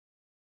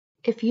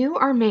If you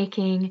are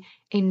making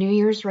a New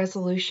Year's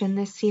resolution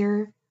this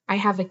year, I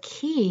have a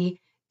key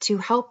to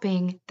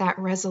helping that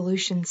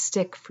resolution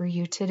stick for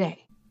you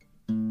today.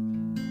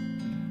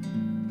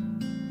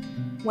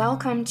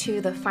 Welcome to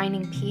the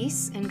Finding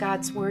Peace in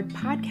God's Word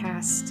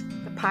podcast,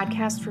 the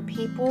podcast for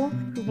people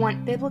who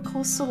want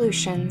biblical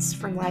solutions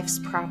for life's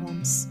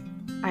problems.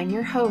 I'm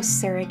your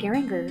host, Sarah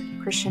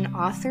Geringer, Christian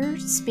author,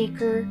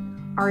 speaker,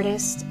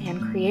 artist,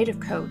 and creative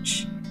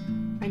coach.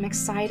 I'm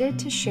excited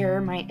to share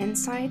my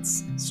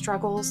insights,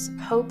 struggles,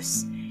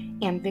 hopes,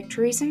 and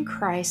victories in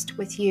Christ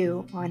with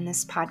you on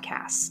this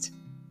podcast.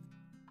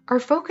 Our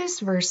focus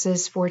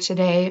verses for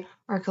today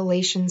are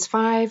Galatians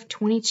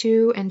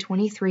 5:22 and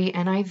 23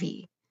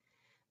 NIV.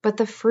 But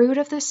the fruit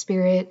of the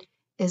Spirit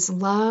is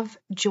love,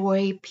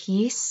 joy,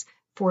 peace,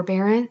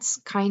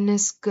 forbearance,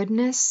 kindness,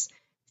 goodness,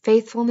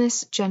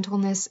 faithfulness,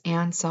 gentleness,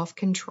 and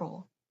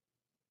self-control.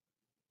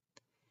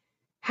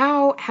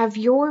 How have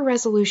your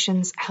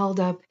resolutions held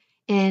up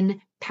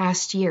in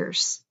past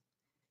years?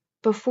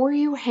 Before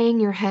you hang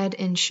your head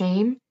in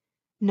shame,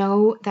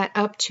 know that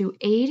up to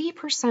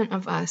 80%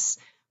 of us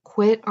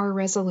quit our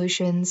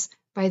resolutions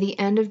by the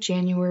end of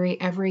January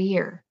every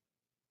year.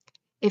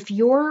 If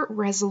your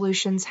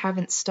resolutions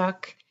haven't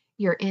stuck,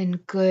 you're in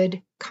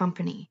good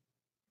company.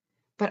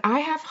 But I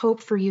have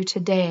hope for you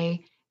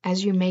today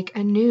as you make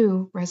a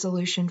new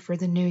resolution for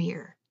the new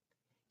year.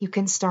 You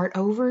can start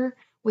over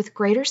with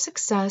greater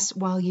success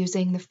while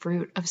using the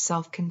fruit of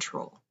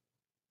self-control.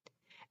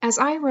 As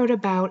I wrote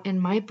about in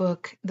my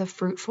book, The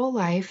Fruitful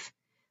Life,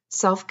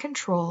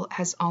 self-control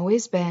has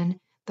always been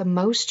the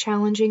most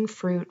challenging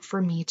fruit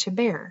for me to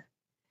bear.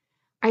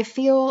 I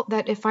feel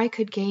that if I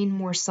could gain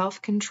more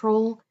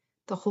self-control,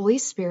 the Holy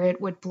Spirit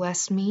would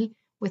bless me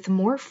with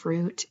more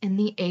fruit in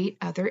the 8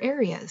 other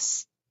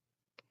areas.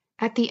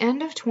 At the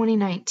end of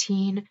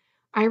 2019,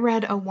 I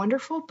read a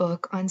wonderful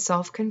book on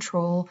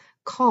self-control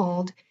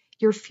called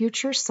Your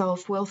Future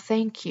Self Will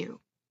Thank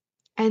You,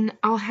 and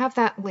I'll have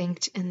that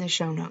linked in the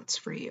show notes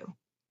for you.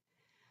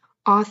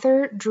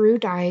 Author Drew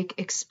Dyke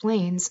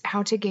explains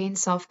how to gain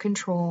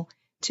self-control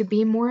to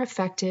be more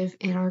effective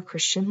in our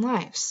Christian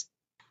lives.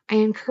 I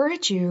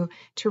encourage you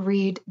to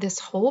read this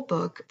whole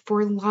book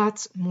for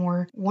lots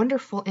more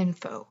wonderful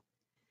info.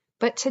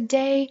 But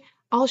today,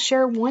 I'll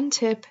share one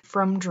tip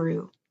from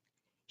Drew.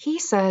 He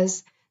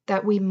says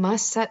that we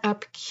must set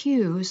up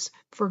cues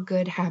for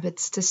good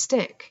habits to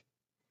stick.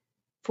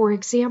 For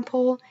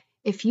example,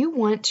 if you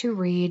want to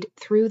read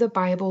through the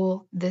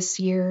Bible this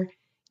year,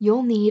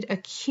 you'll need a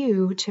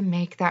cue to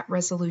make that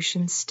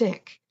resolution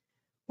stick.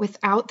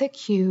 Without the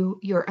cue,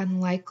 you're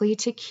unlikely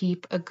to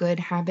keep a good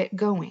habit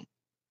going.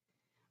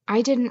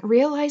 I didn't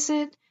realize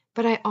it,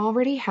 but I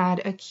already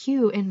had a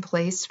cue in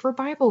place for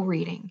Bible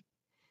reading.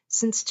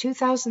 Since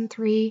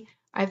 2003,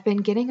 I've been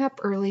getting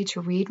up early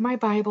to read my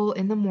Bible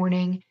in the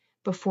morning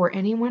before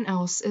anyone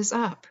else is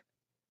up.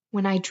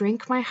 When I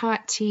drink my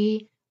hot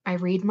tea, I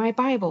read my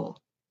Bible.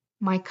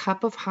 My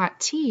cup of hot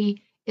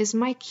tea is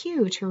my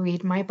cue to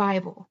read my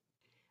Bible.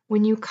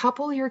 When you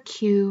couple your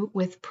cue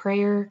with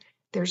prayer,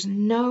 there's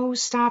no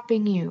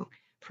stopping you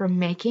from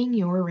making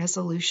your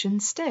resolution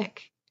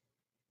stick.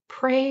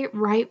 Pray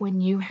right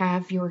when you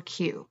have your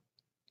cue.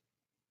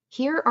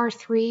 Here are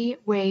 3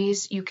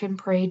 ways you can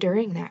pray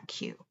during that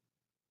cue.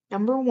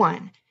 Number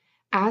 1,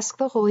 ask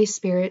the Holy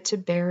Spirit to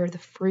bear the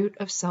fruit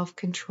of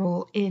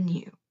self-control in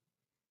you.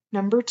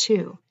 Number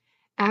 2,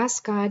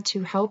 ask God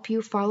to help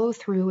you follow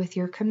through with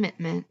your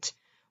commitment,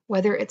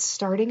 whether it's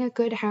starting a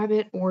good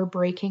habit or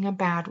breaking a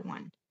bad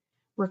one.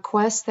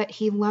 Request that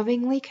He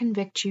lovingly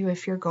convict you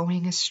if you're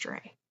going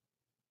astray.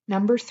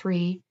 Number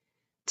 3,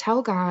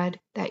 tell God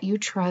that you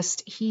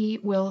trust He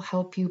will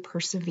help you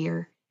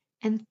persevere,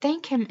 and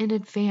thank Him in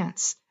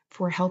advance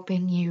for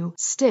helping you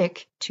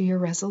stick to your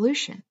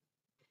resolution.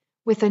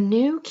 With a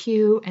new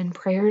cue and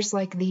prayers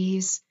like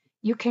these,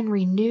 you can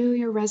renew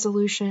your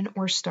resolution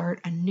or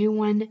start a new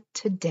one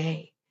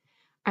today.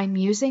 I'm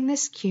using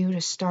this cue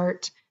to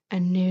start a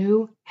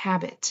new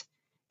habit.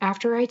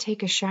 After I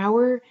take a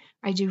shower,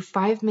 I do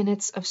 5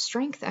 minutes of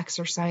strength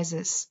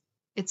exercises.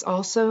 It's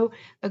also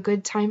a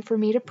good time for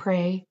me to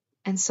pray,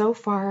 and so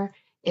far,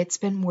 it's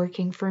been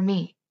working for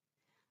me.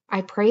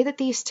 I pray that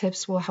these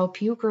tips will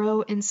help you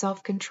grow in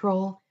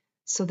self-control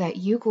so that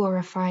you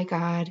glorify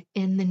God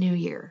in the new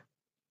year.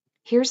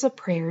 Here's a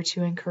prayer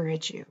to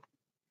encourage you.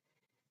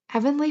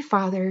 Heavenly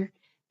Father,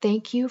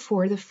 thank you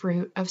for the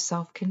fruit of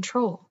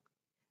self-control.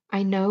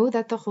 I know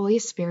that the Holy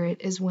Spirit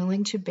is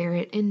willing to bear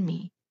it in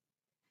me.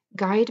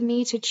 Guide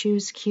me to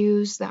choose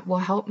cues that will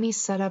help me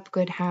set up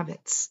good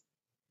habits.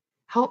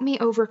 Help me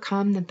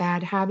overcome the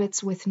bad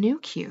habits with new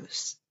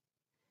cues.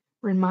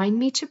 Remind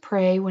me to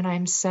pray when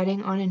I'm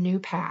setting on a new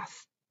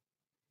path.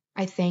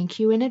 I thank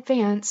you in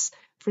advance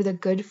for the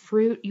good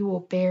fruit you will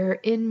bear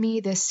in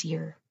me this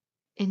year.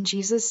 In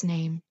Jesus'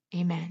 name,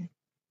 amen.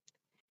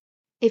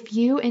 If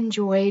you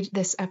enjoyed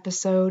this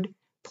episode,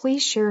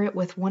 please share it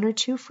with 1 or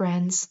 2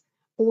 friends,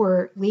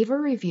 or leave a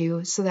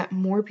review so that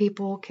more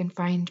people can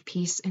find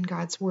peace in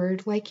God's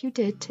Word like you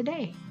did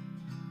today.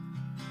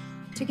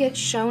 To get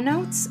show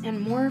notes and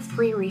more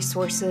free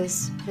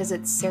resources,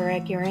 visit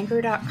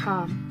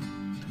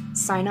sarahgeringer.com.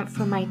 Sign up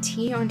for my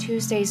Tea on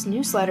Tuesdays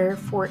newsletter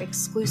for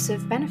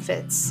exclusive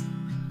benefits.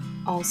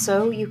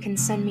 Also, you can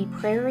send me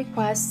prayer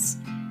requests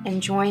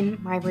and join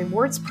my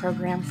rewards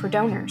program for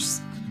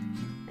donors.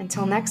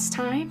 Until next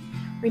time,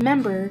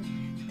 remember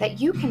that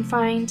you can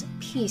find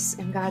peace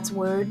in God's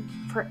Word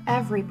for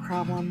every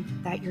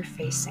problem that you're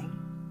facing.